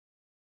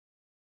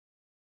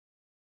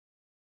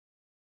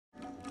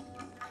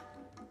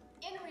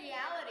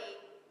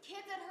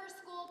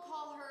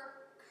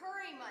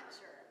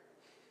furniture.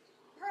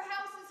 Her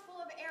house is full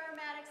of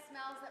aromatic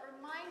smells that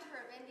remind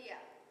her of India,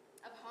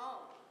 of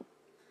home.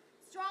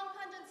 Strong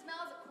pungent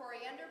smells of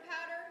coriander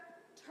powder,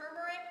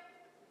 turmeric,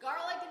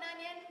 garlic and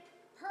onion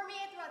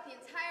permeate throughout the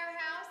entire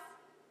house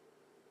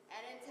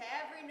and into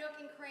every nook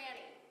and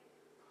cranny.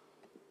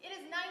 It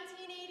is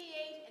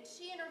 1988 and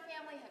she and her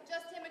family have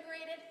just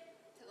immigrated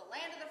to the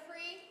land of the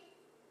free,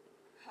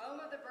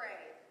 home of the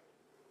brave.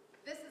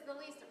 This is the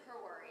least of her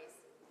worries.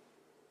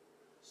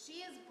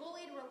 She is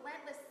bullied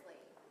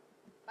relentlessly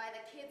by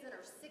the kids in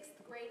her 6th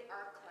grade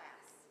art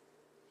class.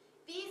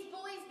 These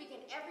bullies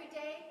begin every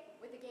day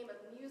with a game of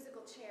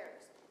musical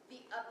chairs.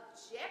 The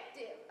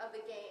objective of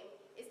the game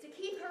is to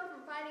keep her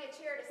from finding a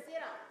chair to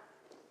sit on.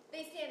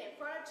 They stand in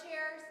front of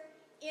chairs,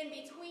 in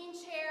between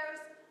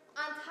chairs,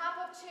 on top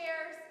of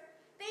chairs.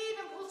 They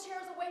even pull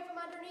chairs away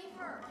from underneath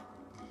her.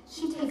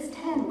 She takes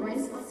 10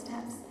 graceful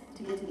steps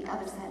to get to the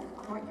other side of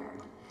the courtyard.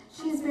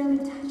 She is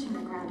barely touching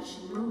the ground as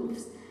she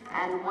moves,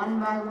 and one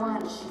by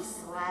one she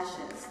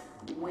slashes,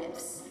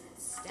 whips,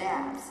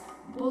 stabs,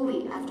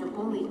 bully after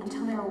bully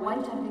until they are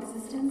wiped out of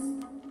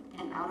existence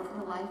and out of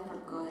her life for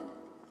good.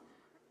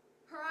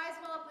 Her eyes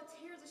well up with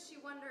tears as she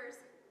wonders,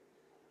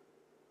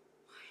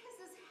 why is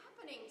this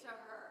happening to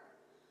her?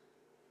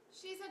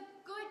 She's a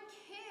good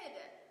kid.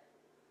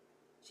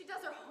 She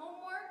does her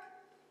homework,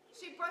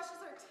 she brushes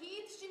her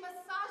teeth, she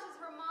massages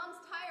her mom's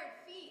tired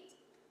feet.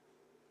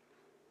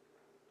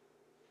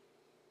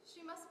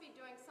 She must be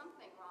doing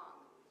something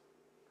wrong.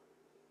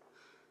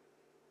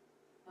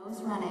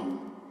 Nose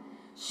running,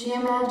 she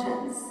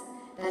imagines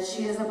that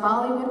she is a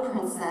Bollywood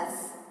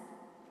princess,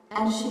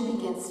 and she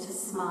begins to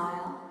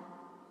smile.